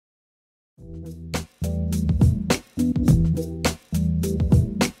Good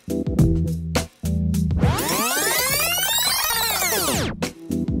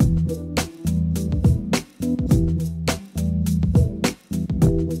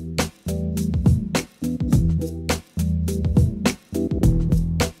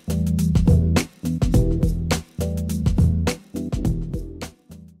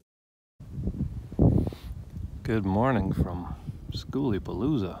morning from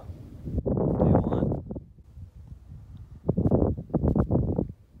Skooliepalooza, day one.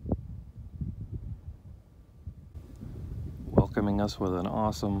 Welcoming us with an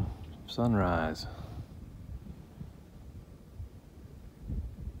awesome sunrise.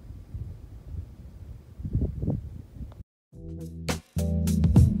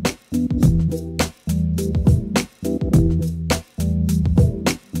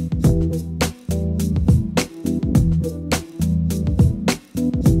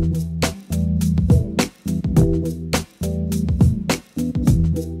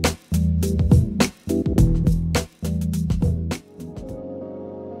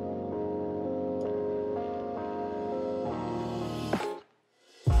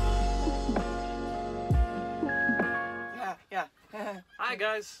 Hi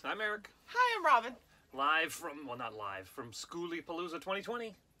guys, I'm Eric. Hi, I'm Robin. Live from, well not live, from Skooliepalooza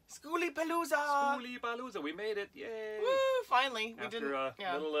 2020. Skooliepalooza! Skooliepalooza, we made it, yay! Woo, finally. After a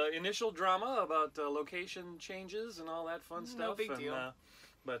little initial drama about location changes and all that fun stuff. No big deal.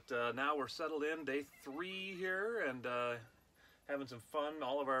 But now we're settled in, day 3 here, and having some fun. A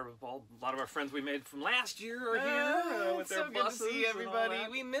lot of our friends we made from last year are here with their buses. So good to see everybody.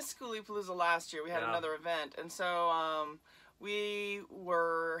 We missed Skooliepalooza last year. We had another event, and so we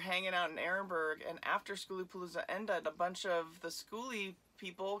were hanging out in Ehrenberg, and after Skooliepalooza ended, a bunch of the Skoolie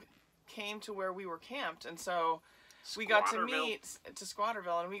people came to where we were camped, and so we got to meet to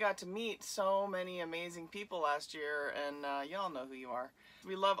Squatterville, and we got to meet so many amazing people last year, and y'all know who you are.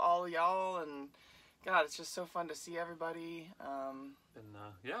 We love all of y'all, and God, it's just so fun to see everybody.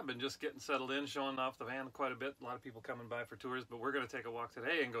 I've been just getting settled in, showing off the van quite a bit. A lot of people coming by for tours, but we're going to take a walk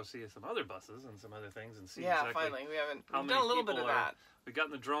today and go see some other buses and some other things and see exactly finally. We've done a little bit of that. We've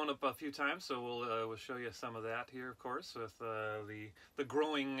gotten the drone up a few times, so we'll show you some of that here, of course, with the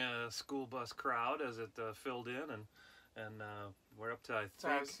growing school bus crowd as it filled in, and we're up to, I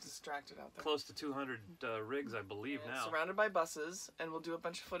think, I was distracted out there. Close to 200 rigs, I believe, now. Surrounded by buses, and we'll do a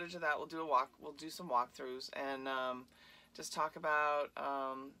bunch of footage of that. We'll do some walkthroughs, and just talk about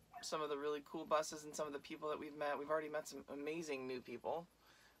some of the really cool buses and some of the people that we've met. We've already met some amazing new people,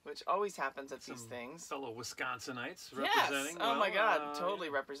 which always happens at these things. Fellow Wisconsinites representing. Yes! Oh my God, totally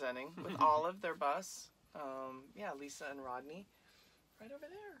representing with Olive, their bus. Lisa and Rodney, right over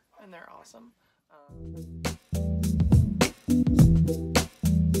there, and they're awesome.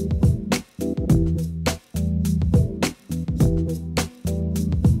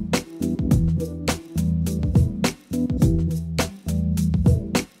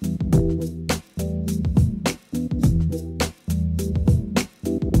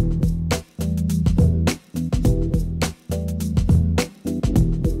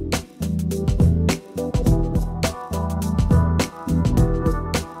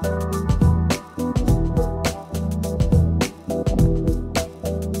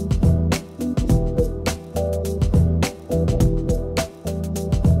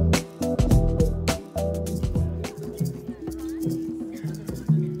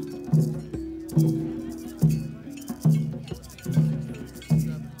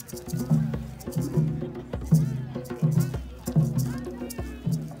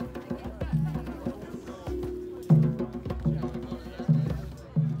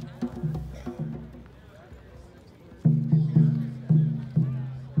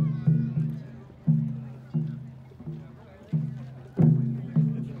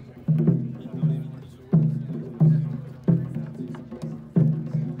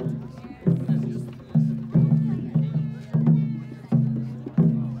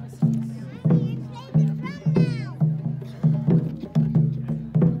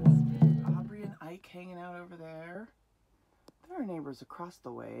 Neighbors across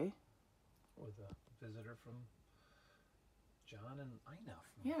the way. With a visitor from John and Ina.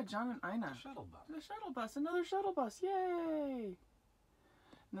 Yeah, John and Ina. The shuttle bus. The shuttle bus. Another shuttle bus. Yay!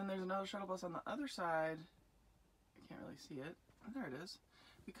 And then there's another shuttle bus on the other side. I can't really see it. Oh, there it is.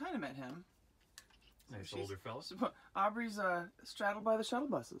 We kind of met him. Nice older fella. Aubrey's straddled by the shuttle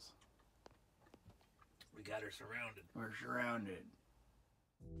buses. We got her surrounded. We're surrounded.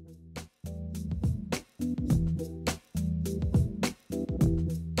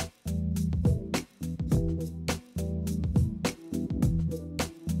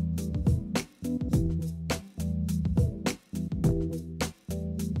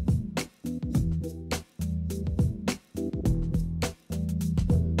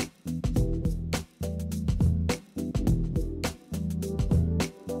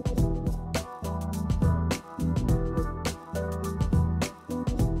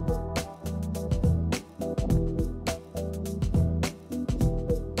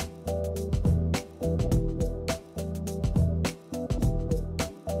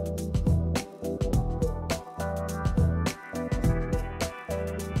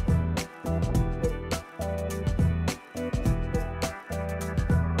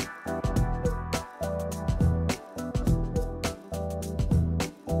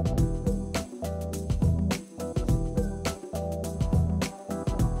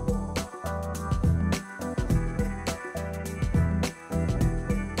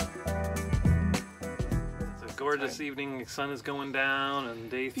 over this evening. The sun is going down, and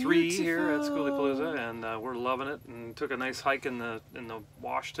day 3 here at Skooliepalooza, and we're loving it. And took a nice hike in the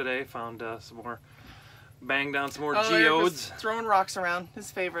wash today. Found some more, banged down some more geodes. Throwing rocks around, his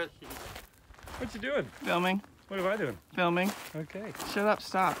favorite. What you doing? Filming. What am I doing? Filming. Okay. Shut up,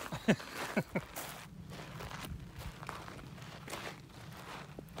 stop.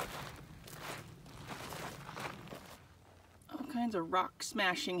 All kinds of rock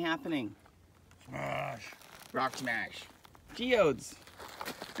smashing happening. Smash. Rock smash. Geodes.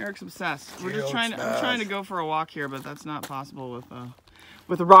 Eric's obsessed. We're just Geode I'm smash. trying to go for a walk here, but that's not possible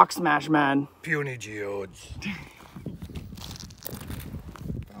with a rock smash man. Puny geodes.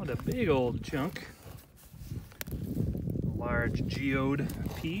 Found a big old chunk. A large geode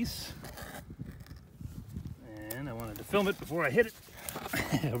piece. And I wanted to film it before I hit it.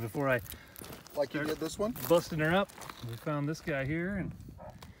 Before I Like you did this one? busting her up. We found this guy here and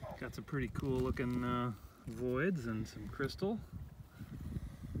got some pretty cool looking voids and some crystal.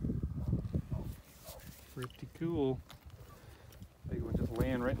 Pretty cool. Big one just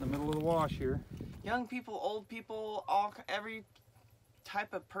laying right in the middle of the wash here. Young people, old people, every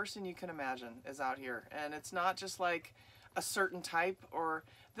type of person you can imagine is out here, and it's not just like a certain type. Or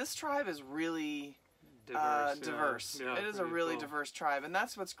this tribe is really diverse. Yeah, it is a pretty really cool. diverse tribe, and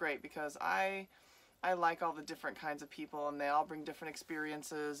that's what's great, because I like all the different kinds of people, and they all bring different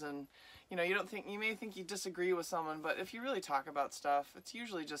experiences. And you know, you may think you disagree with someone, but if you really talk about stuff, it's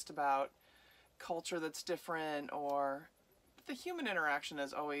usually just about culture that's different, or the human interaction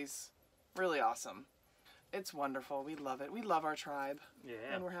is always really awesome. It's wonderful. We love it. We love our tribe. Yeah.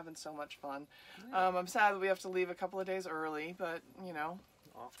 And we're having so much fun. I'm sad that we have to leave a couple of days early, but you know.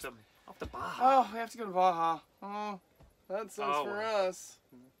 Off the Baja. Oh, we have to go to Baja. Oh, that sucks for well. us.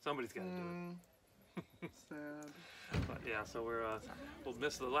 Somebody's got to do it. Sad. But yeah, so we'll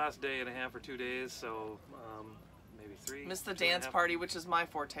miss the last day and a half or 2 days, so maybe 3. Miss the 2.5. dance party, which is my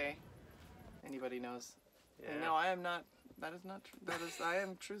forte. Anybody knows? Yeah. And no, I am not. That is not true. That is. I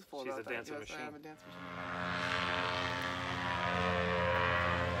am truthful She's about a that. dancing Yes, machine. I am a dance machine.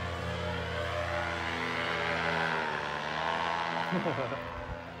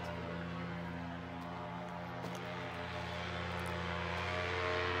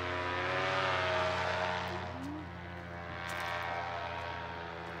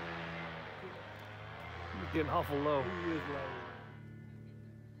 Getting awful low.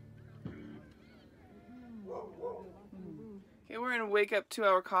 Okay, we're in wake up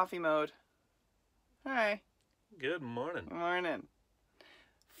 2-hour coffee mode. Hi. Good morning. Morning.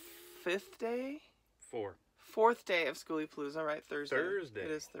 5th day? 4. 4th day of Skooliepalooza, right? Thursday. Thursday.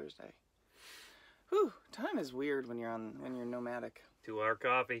 It is Thursday. Whew, time is weird when you're nomadic. 2-hour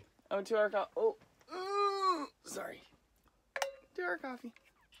coffee. Oh, 2-hour coffee. Oh, sorry. 2-hour coffee.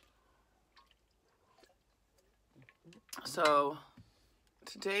 So,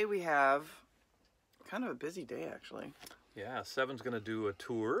 today we have kind of a busy day, actually. Yeah, Seven's going to do a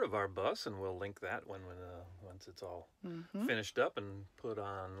tour of our bus, and we'll link that once it's all finished up and put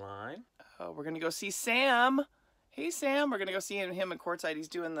online. We're going to go see Sam. Hey, Sam. We're going to go see him at Courtside. He's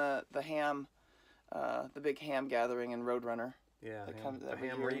doing the ham, the big ham gathering in Roadrunner. Yeah, That ham, comes the every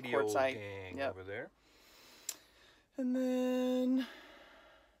ham year in radio Quartzsite. gang Yep. over there. And then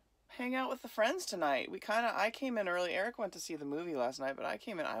hang out with the friends tonight. I came in early. Eric went to see the movie last night, but I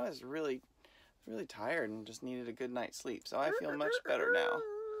came in, I was really tired and just needed a good night's sleep. So I feel much better now.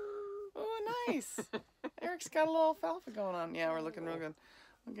 Oh, nice. Eric's got a little alfalfa going on. Yeah, we're looking real good.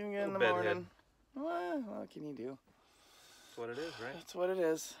 Looking good in the morning. Well, what can you do? That's what it is, right? That's what it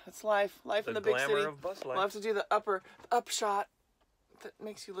is. It's life. Life in the big glamour city. of bus life. We'll have to do the up shot that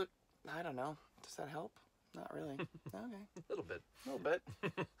makes you look, I don't know. Does that help? Not really. Okay. A little bit. A little bit.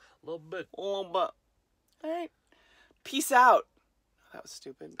 A little bit. A little bit. All right. Peace out. That was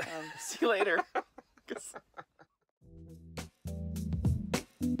stupid. See you later.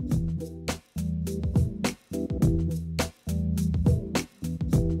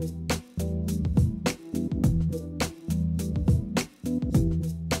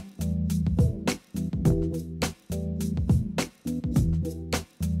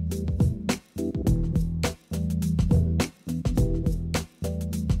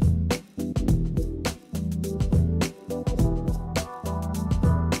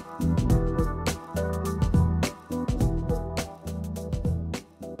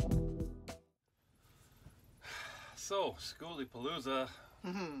 So, Skooliepalooza.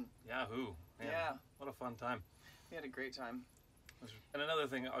 Yahoo. Man, Yeah. What a fun time. We had a great time. And another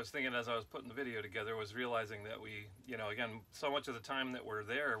thing I was thinking as I was putting the video together was realizing that we, you know, again, so much of the time that we're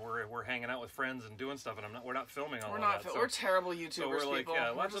there, we're hanging out with friends and doing stuff, and we're not filming all of that. We're terrible YouTubers, so we're like, people.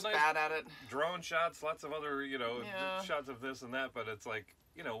 yeah, We're lots just of nice bad at it. drone shots, lots of other, you know, Yeah. shots of this and that, but it's like,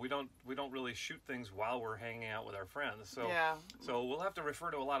 you know, we don't really shoot things while we're hanging out with our friends. So yeah. so we'll have to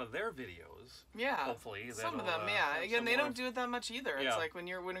refer to a lot of their videos. Yeah. Hopefully. Some of that'll, them, yeah. have Again, some they more- don't do it that much either. It's Yeah. like when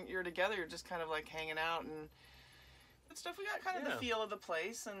you're together, you're just kind of like hanging out and stuff. We got kind of Yeah. the feel of the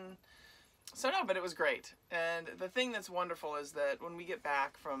place, and so no, but it was great. And the thing that's wonderful is that when we get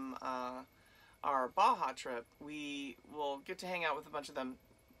back from our Baja trip, we will get to hang out with a bunch of them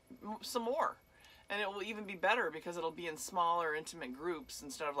some more. And it will even be better because it'll be in smaller, intimate groups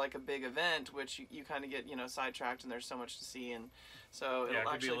instead of like a big event, which you kind of get, you know, sidetracked and there's so much to see. And so Yeah, it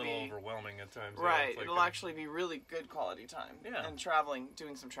it'll could be a actually little overwhelming at times. yeah. right. It's like It'll actually be really good quality time. Yeah. And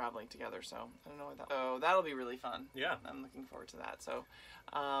doing some traveling together. So I don't know what that. So that'll be really fun. Yeah. I'm looking forward to that. So,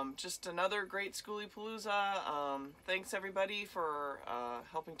 just another great Skooliepalooza. Thanks everybody for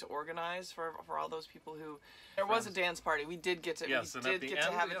helping to organize for all those people who. There was a dance party. We did get to. Yes, we and did at the get end,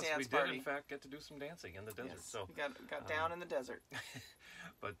 to have a yes, dance we did party. in fact get to do some dancing in the desert. Yes, So we got down in the desert.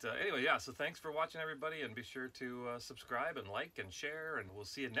 But anyway, yeah, so thanks for watching, everybody, and be sure to subscribe and like and share, and we'll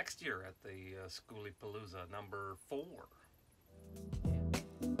see you next year at the Skooliepalooza number 4.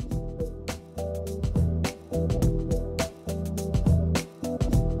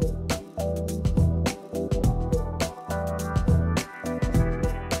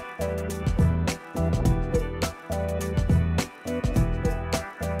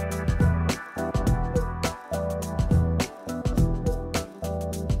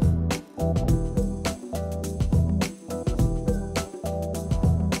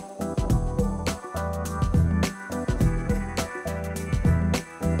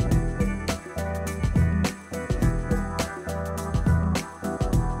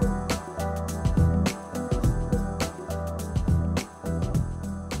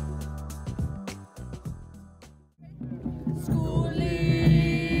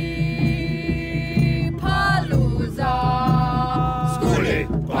 Skooliepalooza.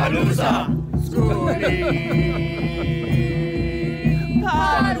 Skooliepalooza. Skoolie.